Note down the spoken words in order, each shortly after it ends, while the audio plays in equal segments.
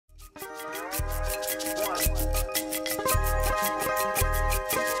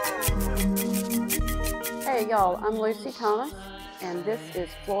y'all, I'm Lucy Thomas, and this is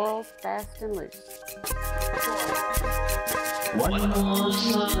Florals Fast and Loose. One more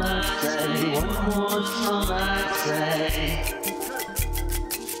song I'd say, one more song I'd say.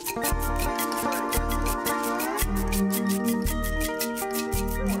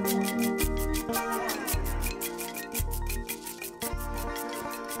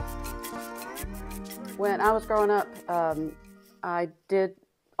 When I was growing up, I did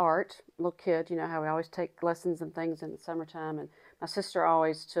art, little kid, you know how we always take lessons and things in the summertime, and my sister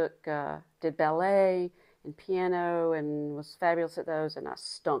always did ballet and piano and was fabulous at those, and I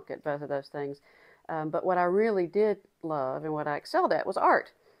stunk at both of those things. But what I really did love and what I excelled at was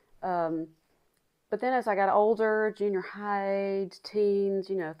art. But then as I got older, junior high, teens,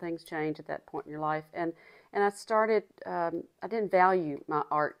 you know, things change at that point in your life, and I started, I didn't value my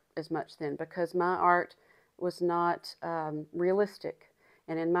art as much then because my art was not realistic.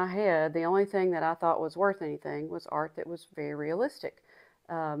 And in my head, the only thing that I thought was worth anything was art that was very realistic.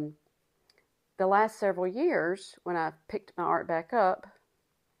 The last several years, when I picked my art back up,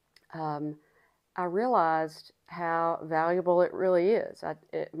 I realized how valuable it really is.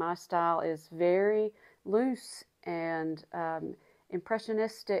 My style is very loose and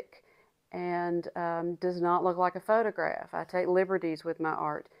impressionistic and does not look like a photograph. I take liberties with my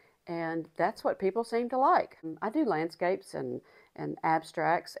art, and that's what people seem to like. I do landscapes and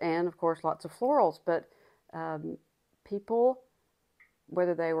abstracts and, of course, lots of florals, but people,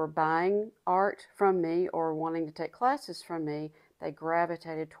 whether they were buying art from me or wanting to take classes from me, they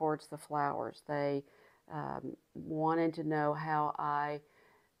gravitated towards the flowers. They wanted to know how I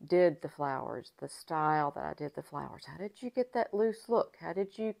did the flowers, the style that I did the flowers. How did you get that loose look? How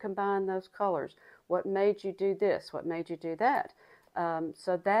did you combine those colors? What made you do this? What made you do that?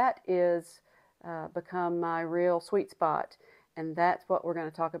 So that is become my real sweet spot, and that's what we're going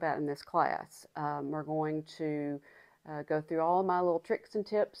to talk about in this class. We're going to go through all my little tricks and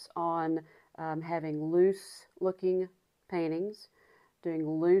tips on having loose looking paintings, doing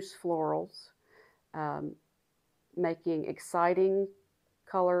loose florals, making exciting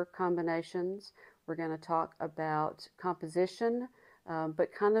color combinations. We're going to talk about composition,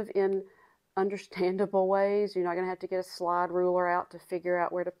 but kind of in understandable ways. You're not going to have to get a slide ruler out to figure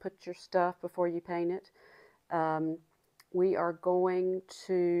out where to put your stuff before you paint it. We are going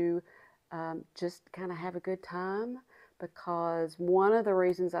to just kind of have a good time, because one of the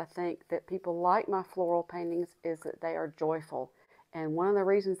reasons I think that people like my floral paintings is that they are joyful. And one of the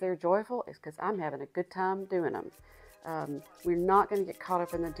reasons they're joyful is because I'm having a good time doing them. We're not going to get caught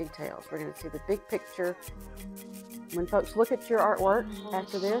up in the details. We're going to see the big picture. When folks look at your artwork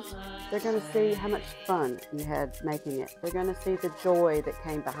after this, they're going to see how much fun you had making it. They're going to see the joy that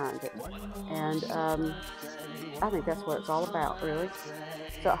came behind it. And I think that's what it's all about, really.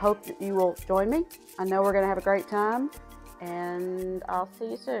 So I hope that you will join me. I know we're going to have a great time, and I'll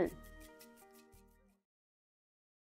see you soon.